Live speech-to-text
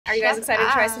Are you guys excited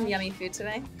to try some yummy food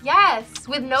today? Yes,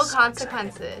 with no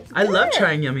consequences. I love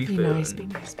trying yummy food. Be nice, be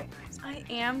nice, be nice. I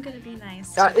am gonna be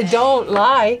nice. Don't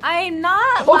lie. I'm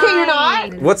not. Okay, you're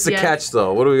not. What's the catch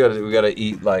though? What do we gotta do? We gotta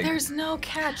eat like. There's no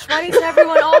catch. Why does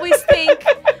everyone always think?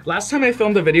 Last time I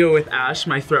filmed a video with Ash,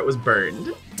 my throat was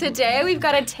burned. Today we've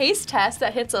got a taste test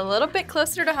that hits a little bit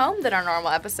closer to home than our normal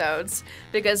episodes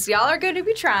because y'all are going to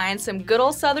be trying some good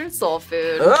old Southern soul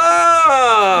food.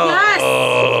 Oh! Yes!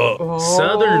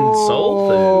 Southern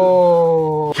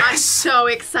soul food. I'm so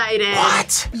excited.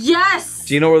 What? Yes!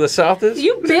 Do you know where the South is?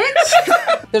 You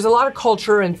bitch! There's a lot of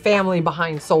culture and family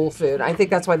behind soul food. I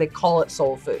think that's why they call it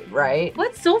soul food, right?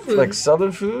 What's soul food? Like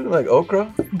Southern food? Like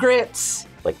okra? Grits.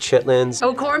 Like chitlins?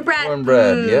 Oh, cornbread.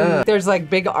 Cornbread, yeah. There's like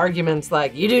big arguments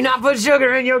like, you do not put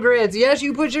sugar in your grits. Yes,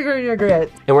 you put sugar in your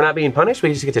grits. And we're not being punished?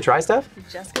 We just get to try stuff? You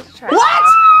just get to try. What?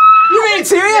 You being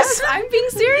serious? I'm being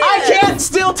serious. I can't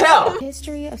still tell. The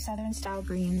history of Southern-style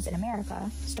greens in America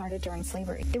started during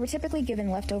slavery. They were typically given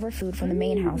leftover food from the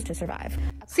main house to survive.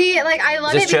 See, like, I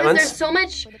love Is it this because chitlins? there's so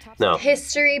much No.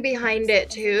 history behind it,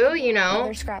 too, you know?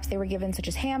 Other scraps they were given, such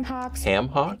as ham hocks. Ham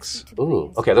hocks?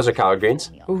 Ooh. Okay, those are collard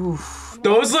greens. Oof.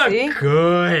 Those look See?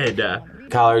 good.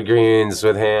 Collard greens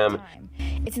with ham.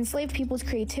 It's enslaved people's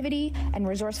creativity and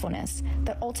resourcefulness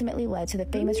that ultimately led to the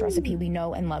famous recipe we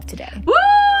know and love today. Woo!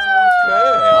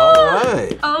 Okay, all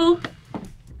right. Oh,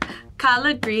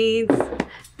 collard greens.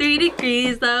 3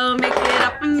 degrees, though, make it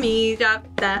up for me, drop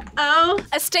that, oh.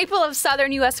 A staple of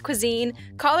Southern U.S. cuisine,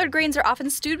 collard greens are often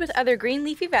stewed with other green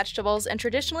leafy vegetables and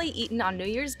traditionally eaten on New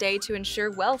Year's Day to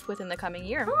ensure wealth within the coming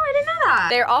year. Oh, I didn't know that.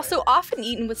 They are also often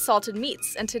eaten with salted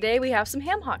meats, and today we have some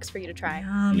ham hocks for you to try.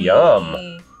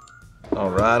 Yum.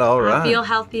 All right, all right. I feel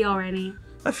healthy already.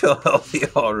 I feel healthy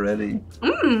already.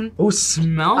 Oh,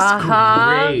 smells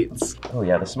great. Oh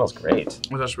yeah, this smells great.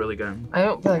 Oh, that's really good. I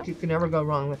don't feel like you can ever go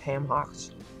wrong with ham hocks.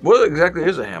 What exactly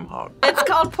is a ham hock? It's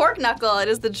called pork knuckle. It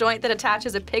is the joint that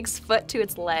attaches a pig's foot to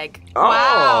its leg.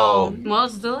 Oh. Well,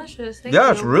 it's delicious. Thank Yeah,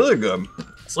 you. it's really good.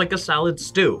 It's like a salad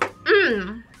stew.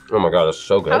 Oh my god, that's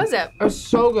so good. How is it? It's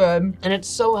so good, and it's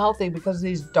so healthy because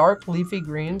these dark leafy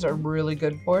greens are really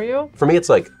good for you. For me, it's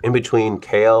like in between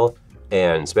kale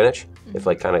and spinach. If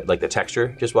like kind of like the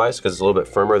texture just wise, because it's a little bit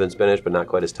firmer than spinach, but not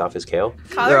quite as tough as kale.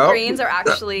 Collard Yeah. greens are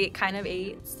actually kind of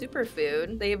a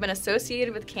superfood. They have been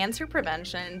associated with cancer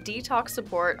prevention, detox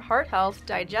support, heart health,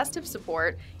 digestive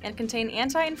support, and contain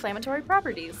anti-inflammatory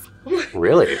properties.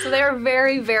 Really? So they are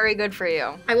very, very good for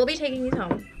you. I will be taking these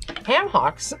home. Ham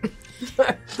hocks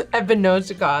have been known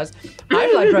to cause high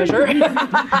blood pressure.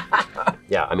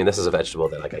 Yeah, I mean this is a vegetable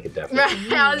that like I could definitely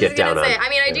Right, I was get just gonna down say, on. I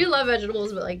mean, I do love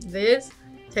vegetables, but like this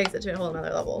takes it to a whole nother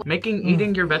level. Making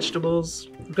eating your vegetables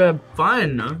Good.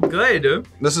 fun. Good.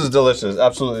 This is delicious,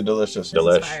 absolutely delicious.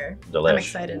 Delish. fire. Delish. I'm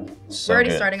excited. So We're already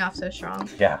good. starting off so strong.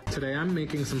 Yeah. Today I'm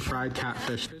making some fried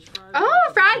catfish.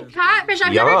 Oh, fried catfish.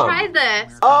 I've never Yum. tried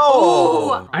this.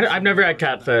 Oh! I've never had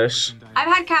catfish. I've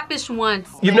had catfish once.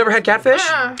 You've never had catfish?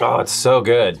 Uh-uh. Oh, it's so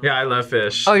good. Yeah, I love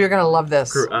fish. Oh, you're gonna love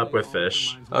this. Grew up with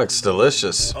fish. Oh, it's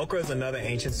delicious. Okra is another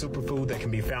ancient superfood that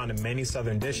can be found in many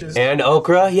southern dishes. And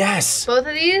okra, yes. Both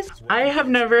of these? I have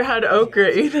never had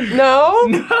okra either. No?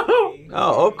 No.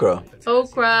 Oh, okra.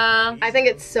 Okra. I think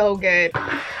it's so good.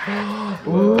 This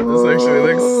actually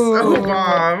looks so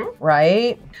bomb.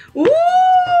 Right? Woo!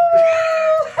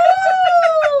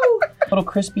 Little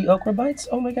crispy okra bites.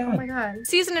 Oh my god. Oh my god.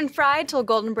 Seasoned and fried till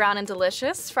golden brown and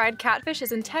delicious, fried catfish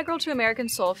is integral to American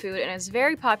soul food and is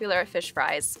very popular at fish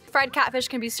fries. Fried catfish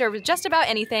can be served with just about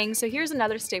anything, so here's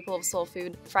another staple of soul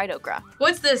food, fried okra.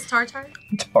 What's this, tartar?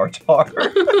 Tartar. I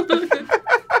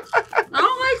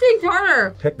don't like saying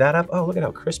tartar. Pick that up. Oh, look at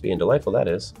how crispy and delightful that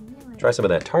is. Try some of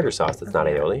that tartar sauce that's not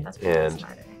aioli. And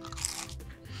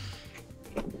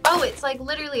Oh, it's like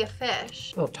literally a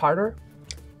fish. little tartar.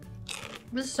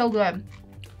 This is so good.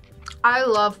 I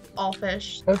love all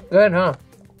fish. That's good, huh?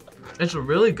 It's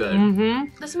really good.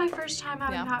 Mm-hmm. This is my first time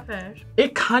having catfish.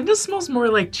 It kind of smells more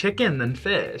like chicken than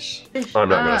fish. I'm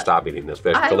not gonna stop eating this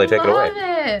fish until they take it away.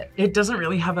 it. It doesn't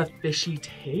really have a fishy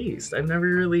taste. I've never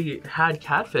really had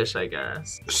catfish, I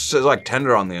guess. It's like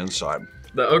tender on the inside.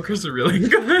 The okras are really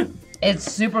good. It's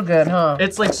super good, huh?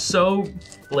 It's like so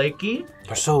flaky.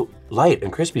 They're so light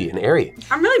and crispy and airy.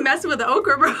 I'm really messing with the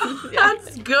okra, bro.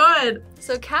 That's good.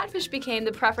 So catfish became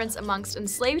the preference amongst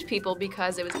enslaved people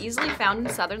because it was easily found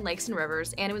in southern lakes and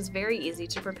rivers, and it was very easy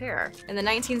to prepare. In the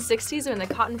 1960s, when the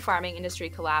cotton farming industry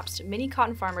collapsed, many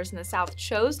cotton farmers in the South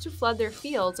chose to flood their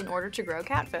fields in order to grow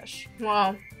catfish.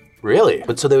 Wow. Really?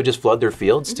 But so they would just flood their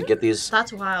fields to get these,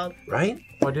 That's wild. right?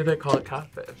 Why do they call it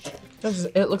catfish?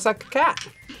 It looks like a cat.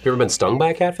 You ever been stung by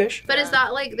a catfish? But is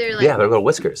that like they're like? Yeah, they're little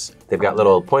whiskers. They've got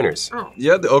little pointers. Oh.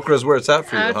 Yeah, the okra is where it's at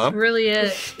for you, That's huh? really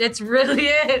it. It's really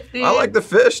it. Dude. I like the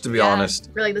fish, to be honest.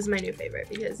 Really, this is my new favorite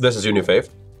because. This is your new fave?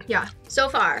 Yeah, so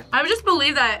far. I just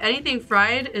believe that anything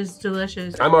fried is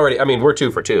delicious. We're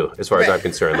 2 for 2 as far as I'm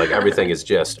concerned. Like everything is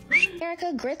just In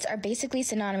America, grits are basically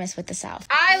synonymous with the South.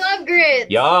 I love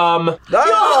grits. yum.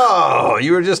 Oh,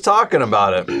 you were just talking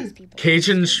about it.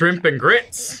 Cajun shrimp and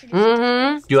grits.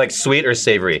 Do you like sweet or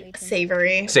savory?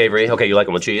 Savory. Savory. Okay, you like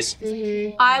them with cheese?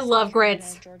 I love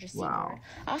grits. Wow.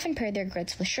 Often paired their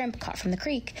grits with shrimp caught from the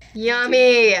creek.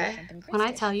 Yummy. When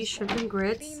I tell you shrimp and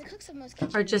grits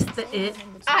are just the it.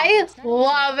 I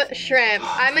love shrimp.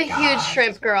 I'm a huge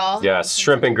shrimp girl. Yes,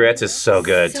 shrimp and grits is so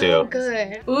good So too.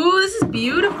 good. Ooh, this is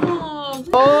beautiful.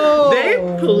 Oh, They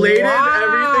plated wow.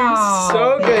 everything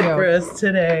so good Ew. for us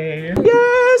today.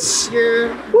 Yes!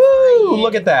 You're Woo!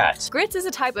 Look at that. Grits is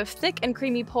a type of thick and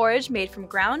creamy porridge made from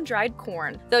ground dried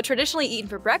corn. Though traditionally eaten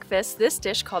for breakfast, this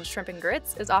dish called shrimp and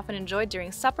grits is often enjoyed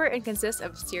during supper and consists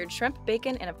of seared shrimp,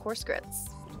 bacon, and of course grits.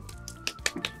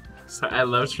 So I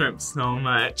love shrimp so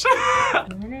much.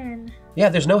 Yeah,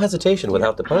 there's no hesitation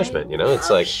without the punishment, you know? It's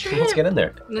like, let's get in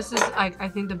there. This is, I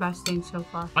think, the best thing so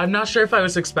far. I'm not sure if I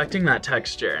was expecting that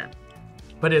texture,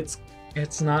 but it's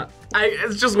not.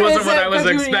 It just wasn't what I was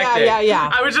expecting. Yeah.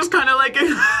 I was just kind of like.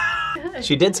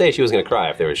 She did say she was gonna cry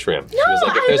if there was shrimp. She was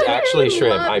like, if there's actually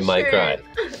shrimp, I might cry.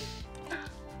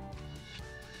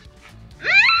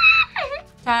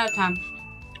 10 out of 10.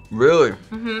 Really?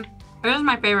 Mm-hmm. This is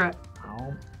my favorite.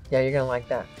 Yeah, you're gonna like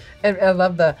that. And I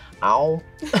love the ow.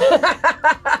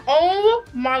 Oh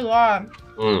my god.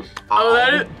 Mm. Oh,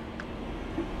 that is.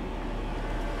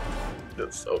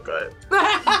 That's so good.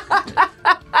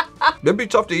 It'd be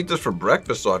tough to eat this for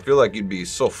breakfast, so I feel like you'd be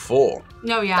so full.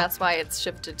 No, yeah. That's why it's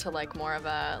shifted to like more of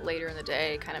a later in the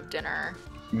day kind of dinner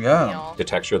Yeah. meal. The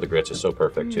texture of the grits is so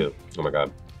perfect too. Oh my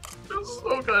god. It's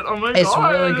so good. Oh my god. It's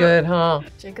really good, huh?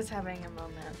 Jayka's having a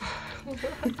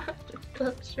moment.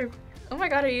 That's true. Oh my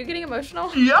god, are you getting emotional?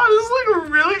 Yeah, this is like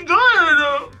really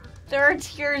good. There are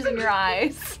tears in your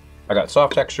eyes. I got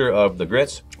soft texture of the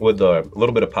grits with a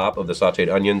little bit of pop of the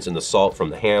sauteed onions and the salt from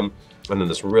the ham, and then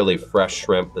this really fresh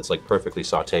shrimp that's like perfectly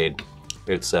sauteed.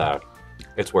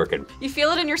 It's working. You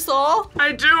feel it in your soul?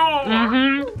 I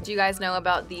do. Do you guys know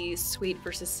about the sweet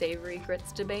versus savory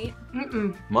grits debate?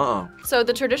 Mm-mm. So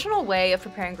the traditional way of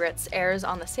preparing grits errs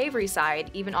on the savory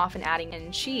side, even often adding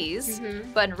in cheese.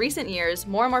 But in recent years,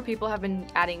 more and more people have been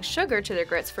adding sugar to their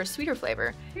grits for a sweeter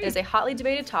flavor. It is a hotly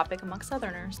debated topic amongst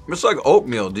Southerners. It's like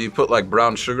oatmeal. Do you put like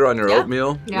brown sugar on your Yeah.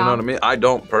 oatmeal? You Yeah. know what I mean? I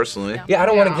don't personally. Yeah. Yeah, I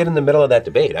don't want to get in the middle of that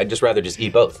debate. I'd just rather just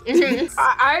eat both.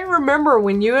 I remember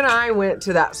when you and I went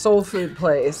to that soul food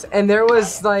place, and there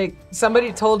was like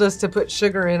somebody told us to put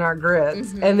sugar in our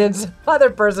grits, and then some other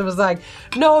person was like,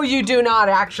 "No, you do not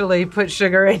actually put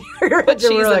sugar in your grits." Put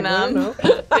And we're cheese like, in them.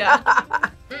 "Oh, no." Yeah.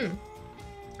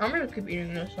 I'm gonna keep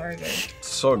eating this. Sorry, guys. It's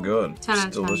so good. 10 out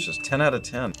It's of 10. delicious. 10 out of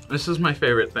 10. This is my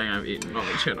favorite thing I've eaten on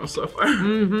the channel so far.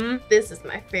 This is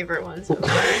my favorite one so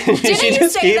far. Didn't you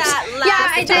say that last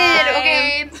Yeah, I did. time?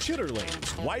 Okay.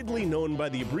 Chitterlings, widely known by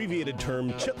the abbreviated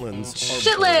term chitlins, are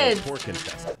Chitlins. boiled pork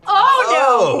intestines.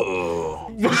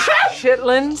 Oh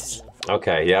Chitlins.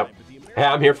 Okay, yep. Hey,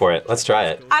 I'm here for it. Let's try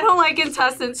it. no! I don't like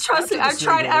intestines. Trust me, I've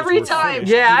tried every time.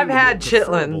 Yeah, I've had The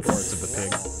preferable chitlins. parts of the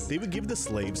pig, they would give the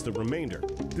slaves the remainder.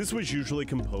 This was usually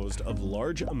composed of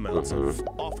large amounts of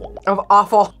offal. Of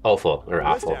awful. Awful or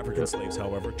West awful. African slaves,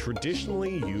 however,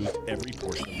 traditionally used every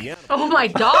portion of the animal. Oh my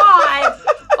god!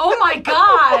 Oh my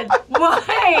god!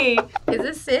 Why? Is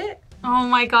this it? Oh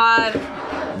my god.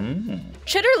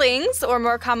 Chitterlings, or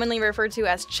more commonly referred to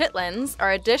as chitlins,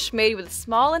 are a dish made with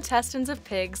small intestines of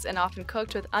pigs and often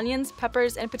cooked with onions,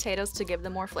 peppers, and potatoes to give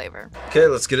them more flavor. Okay,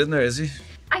 let's get in there, Izzy.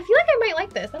 I feel like I might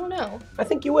like this. I don't know. I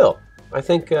think you will. I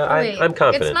think Wait, I'm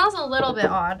confident. It smells a little bit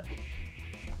odd.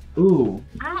 Ooh.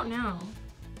 I don't know.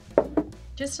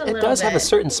 Just a It little does bit. have a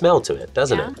certain smell to it,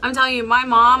 doesn't it? I'm telling you, my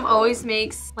mom always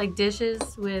makes like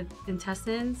dishes with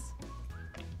intestines.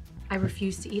 I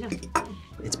refuse to eat them.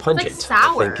 It's pungent,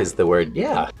 sour. I think is the word.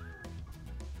 Yeah.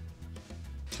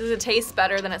 Does it taste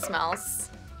better than it smells?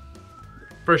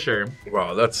 For sure.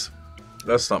 Wow, that's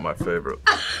not my favorite.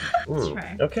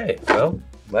 Try. Okay, well,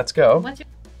 let's go. What's your...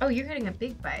 Oh, you're getting a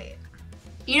big bite.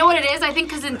 You know what it is? I think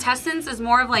because intestines is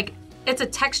more of like, it's a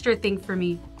texture thing for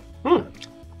me.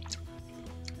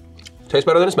 Tastes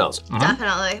better than it smells.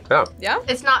 Definitely. Yeah. Yeah?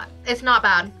 It's not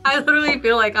bad. I literally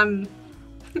feel like I'm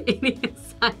eating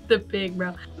inside the pig,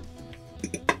 bro.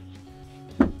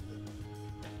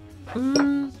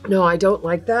 No, I don't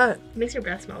like that. It makes your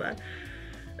breath smell bad.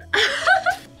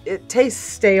 It tastes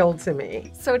stale to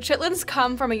me. So chitlins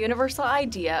come from a universal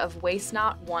idea of waste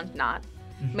not, want not.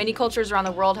 Many cultures around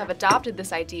the world have adopted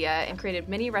this idea and created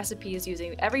many recipes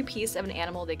using every piece of an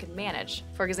animal they could manage.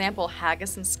 For example,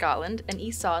 haggis in Scotland and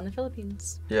Esau in the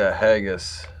Philippines. Yeah,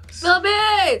 haggis.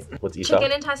 Philippines! What's Esau?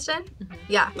 Chicken intestine?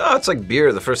 Yeah. No, it's like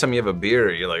beer. The first time you have a beer,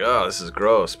 you're like, oh, this is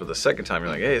gross. But the second time, you're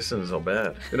like, hey, this isn't so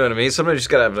bad. You know what I mean? Sometimes you just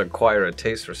gotta have to acquire a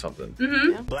taste for something.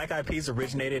 Black eyed peas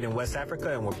originated in West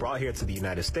Africa and were brought here to the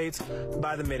United States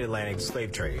by the mid-Atlantic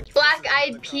slave trade. Black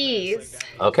eyed peas.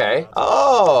 Okay.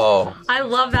 Oh. I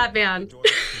love that band.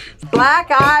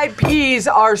 Black-eyed peas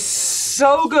are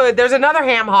so good. There's another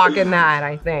ham hock in that,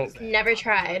 I think. Never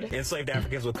tried. Enslaved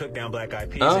Africans would cook down black eyed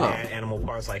peas Oh. and add animal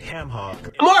parts like ham hock.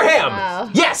 More ham! Wow.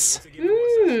 Yes!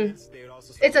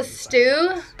 It's a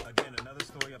stew.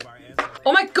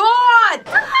 Oh my God!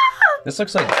 This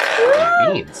looks like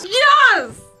beans.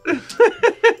 Yes!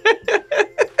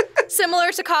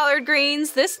 Similar to collard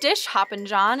greens, this dish, Hoppin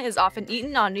John, is often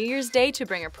eaten on New Year's Day to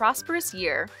bring a prosperous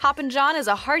year. Hoppin John is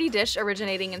a hearty dish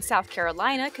originating in South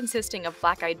Carolina, consisting of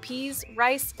black-eyed peas,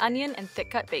 rice, onion, and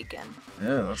thick-cut bacon.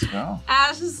 Yeah, let's go.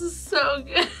 Ash, this is so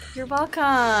good. You're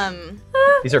welcome.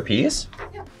 These are peas?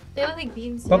 They look like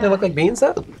beans. Don't they look like beans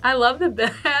though? I love the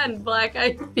band Black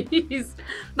Eyed Peas,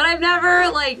 but I've never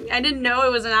I didn't know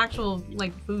it was an actual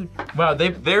food. Wow,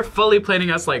 they're fully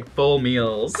plating us like full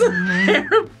meals. I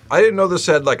didn't know this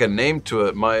had like a name to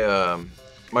it.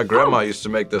 My grandma used to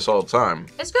make this all the time.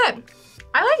 It's good.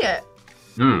 I like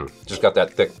it. Just got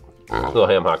that thick little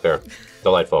ham hock there.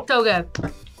 Delightful. So good.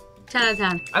 10 out of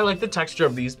 10. I like the texture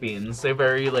of these beans. They're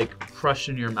very crush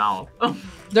in your mouth.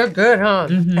 They're good, huh?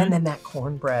 And then that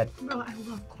cornbread. Bro, I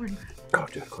love cornbread. Oh,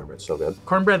 dude, cornbread's so good.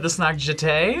 Cornbread the snack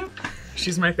Jayse.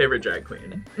 She's my favorite drag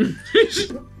queen.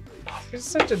 You're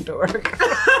such a dork.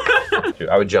 Dude,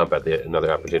 I would jump at another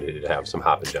opportunity to have some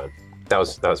Hoppin John. That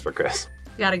was for Chris.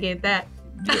 Gotta get that.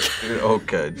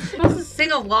 Okay. Supposed to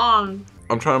sing along.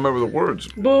 I'm trying to remember the words.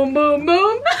 Boom, boom,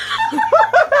 boom.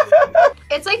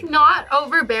 It's not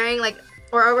overbearing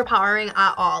or overpowering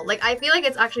at all. I feel like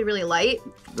it's actually really light.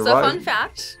 So fun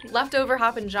fact, leftover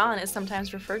Hoppin John is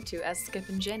sometimes referred to as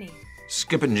Skippin' Jenny.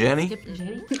 Skippin' Jenny? Skippin'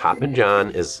 Jenny? Hoppin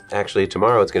John is actually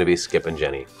tomorrow. It's gonna be Skippin'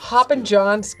 Jenny. Hoppin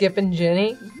John, Skippin'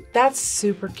 Jenny. That's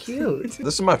super cute.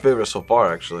 This is my favorite so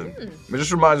far, actually. It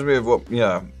just reminds me of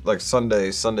like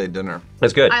Sunday dinner.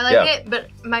 It's good. I like it, but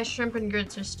my shrimp and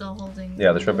grits are still holding.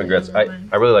 Yeah, the shrimp and grits. I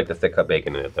really like the thick cut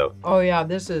bacon in it though. Oh yeah,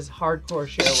 this is hardcore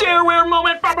shareware. Shareware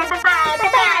moment!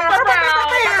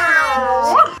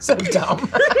 So dumb.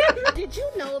 Did you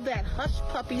know that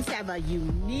Hushpuppies have a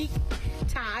unique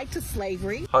tie to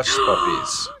slavery?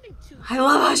 Hushpuppies. I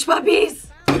love Hushpuppies.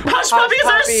 Hushpuppies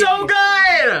are so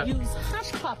good! Use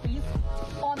Hushpuppies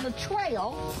on the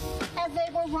trail as they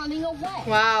were running away.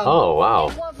 Wow. Oh wow.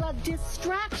 It was a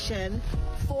distraction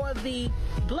for the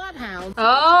bloodhounds.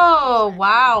 Oh,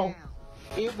 wow.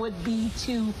 It would be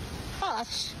to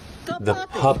hush The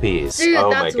puppies. Dude, oh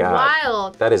that's my god.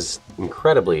 wild. That is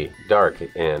incredibly dark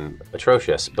and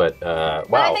atrocious, but wow.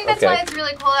 But I think that's okay. why it's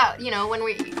really cool out,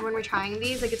 when we're trying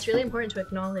these, it's really important to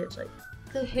acknowledge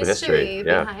the history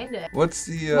behind it. What's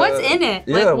the What's in it?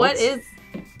 Yeah, what is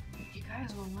you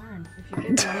guys will learn if you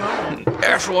get to learn.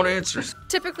 Ash won't answers.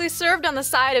 Typically served on the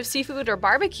side of seafood or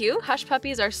barbecue,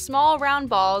 Hushpuppies are small round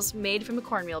balls made from a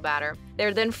cornmeal batter.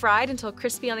 They're then fried until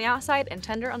crispy on the outside and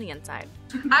tender on the inside.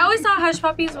 I always thought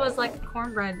Hushpuppies was like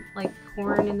cornbread, like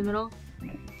corn in the middle.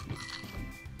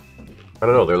 I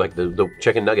don't know, they're like the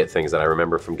chicken nugget things that I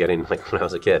remember from getting when I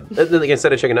was a kid.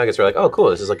 Instead of chicken nuggets, they're like, oh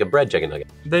cool, this is like a bread chicken nugget.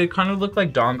 They kind of look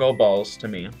like dongo balls to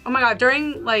me. Oh my god,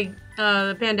 during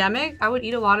the pandemic, I would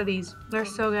eat a lot of these. They're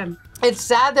so good. It's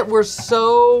sad that we're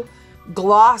so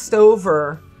glossed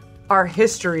over our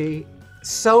history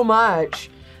so much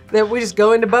that we just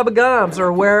go into Bubba Gum's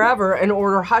or wherever and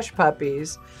order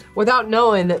Hushpuppies without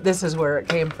knowing that this is where it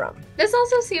came from. This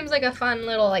also seems like a fun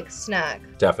little snack.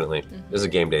 Definitely. This is a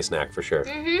game day snack for sure.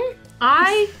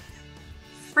 I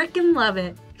freaking love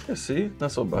it. Yeah, see,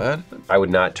 not so bad. I would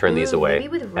not turn these away,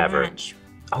 Maybe with ever. ranch.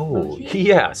 Oh,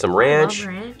 yeah, some ranch.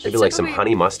 ranch. Maybe like some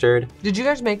honey mustard. Did you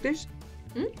guys make these?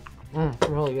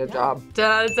 Really good job. 10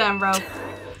 out of 10, bro.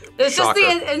 It's just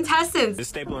the intestines. This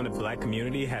staple in the black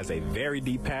community has a very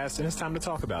deep past, and it's time to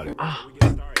talk about it.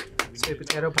 Sweet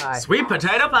potato pie. Sweet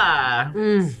potato pie.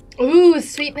 Ooh,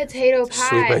 sweet potato pie.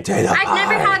 Sweet potato I've pie.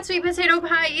 never had sweet potato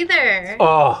pie either.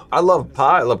 Oh, I love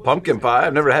pie. I love pumpkin pie.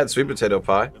 I've never had sweet potato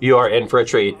pie. you are in for a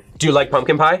treat. Do you like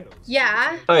pumpkin pie?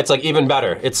 Yeah. Oh, it's even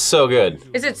better. It's so good.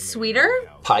 Is it sweeter?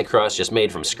 Pie crust just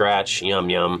made from scratch. Yum,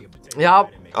 yum.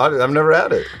 Yep. I've never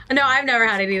had it. No, I've never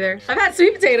had it either. I've had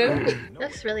sweet potato. It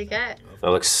looks really good. That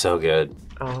looks so good.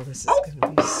 Oh, this is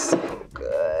gonna be so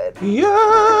good.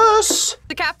 Yes!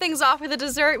 To cap things off with a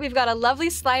dessert, we've got a lovely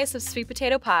slice of sweet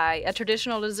potato pie, a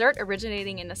traditional dessert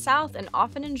originating in the South and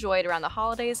often enjoyed around the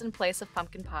holidays in place of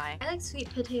pumpkin pie. I like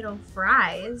sweet potato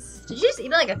fries. Did you just eat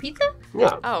it like a pizza?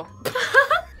 Yeah. Oh.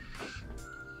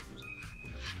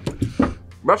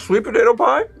 That's sweet potato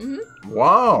pie? Mm-hmm.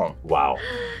 Wow. Wow.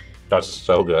 That's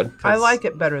so good. I like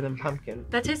it better than pumpkin.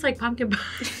 That tastes like pumpkin pie.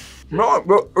 No,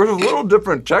 but there's a little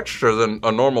different texture than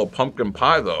a normal pumpkin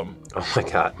pie, though. Oh my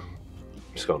God.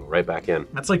 Just going right back in.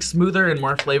 That's like smoother and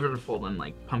more flavorful than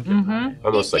like pumpkin pie.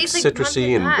 Almost like tastes like citrusy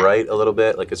pumpkin and pie. bright a little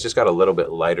bit. Like it's just got a little bit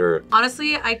lighter.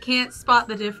 Honestly, I can't spot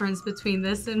the difference between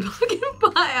this and pumpkin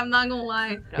pie. I'm not gonna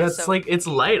lie. Yeah, it's like, it's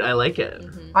light. I like it.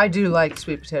 I do like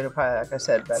sweet potato pie, like I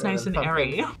said, better It's nice than and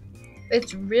pumpkin. airy.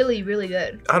 It's really, really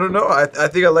good. I don't know. I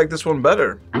think I like this one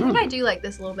better. I think I do like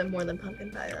this a little bit more than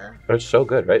pumpkin pie though. It's so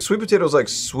good, right? Sweet potato's like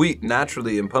sweet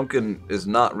naturally, and pumpkin is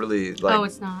not really like Oh,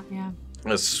 it's not, yeah.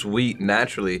 as sweet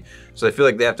naturally. So I feel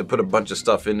like they have to put a bunch of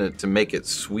stuff in it to make it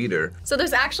sweeter. So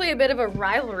there's actually a bit of a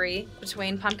rivalry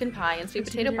between pumpkin pie and sweet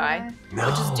potato pie,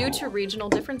 which is due to regional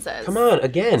differences. Come on,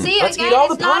 again. See, Let's again, eat all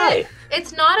the it's not pie.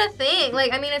 It's not a thing.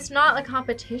 Like, I mean, it's not a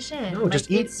competition. No, Like,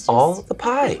 just eat it's just- all the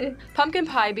pie. Pumpkin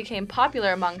pie became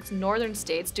popular amongst northern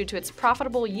states due to its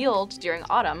profitable yield during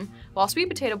autumn, while sweet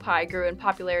potato pie grew in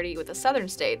popularity with the southern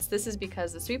states. This is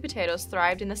because the sweet potatoes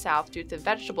thrived in the South due to the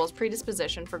vegetable's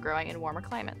predisposition for growing in warmer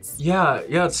climates. Yeah.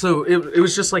 So it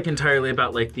was just like entirely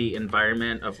about like the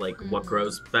environment of like what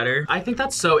grows better. I think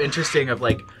that's so interesting of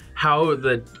like how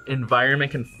the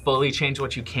environment can fully change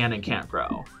what you can and can't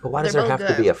grow. But why does They're there have both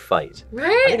to good. be a fight?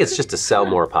 Right? I think it's just to sell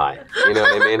more pie. You know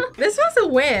what I mean? This was a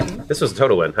win. This was a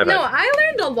total win. High No, five. I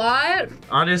learned a lot.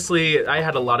 Honestly, I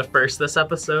had a lot of firsts this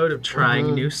episode of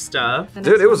trying new stuff.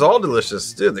 Dude, it was all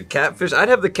delicious. Dude, the catfish, I'd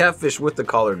have the catfish with the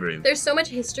collard green. There's so much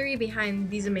history behind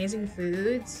these amazing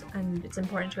foods, and it's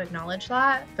important to acknowledge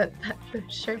that. But the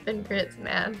shrimp and grits,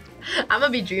 man, I'm gonna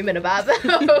be dreaming about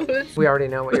those. We already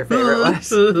know what your favorite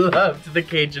was. Loved the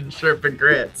Cajun shrimp and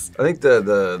grits. I think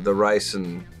the rice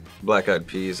and black-eyed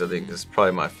peas, I think, is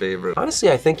probably my favorite. Honestly,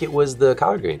 I think it was the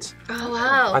collard greens. Oh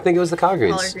wow. I think it was the collard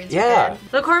greens. Collard greens are Yeah.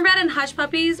 good. The cornbread and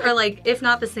Hushpuppies are like, if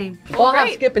not the same. Well, I'll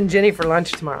have Skip and Jenny for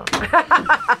lunch tomorrow.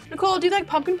 Nicole, do you like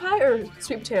pumpkin pie or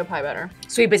sweet potato pie better?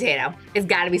 Sweet potato. It's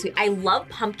gotta be sweet. I love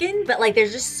pumpkin, but like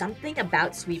there's just something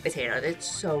about sweet potato that's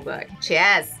so good.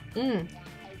 Cheers.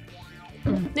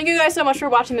 Thank you guys so much for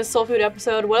watching this soul food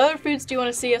episode. What other foods do you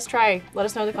want to see us try? Let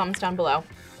us know in the comments down below.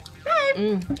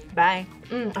 Bye. Bye.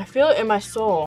 I feel it in my soul.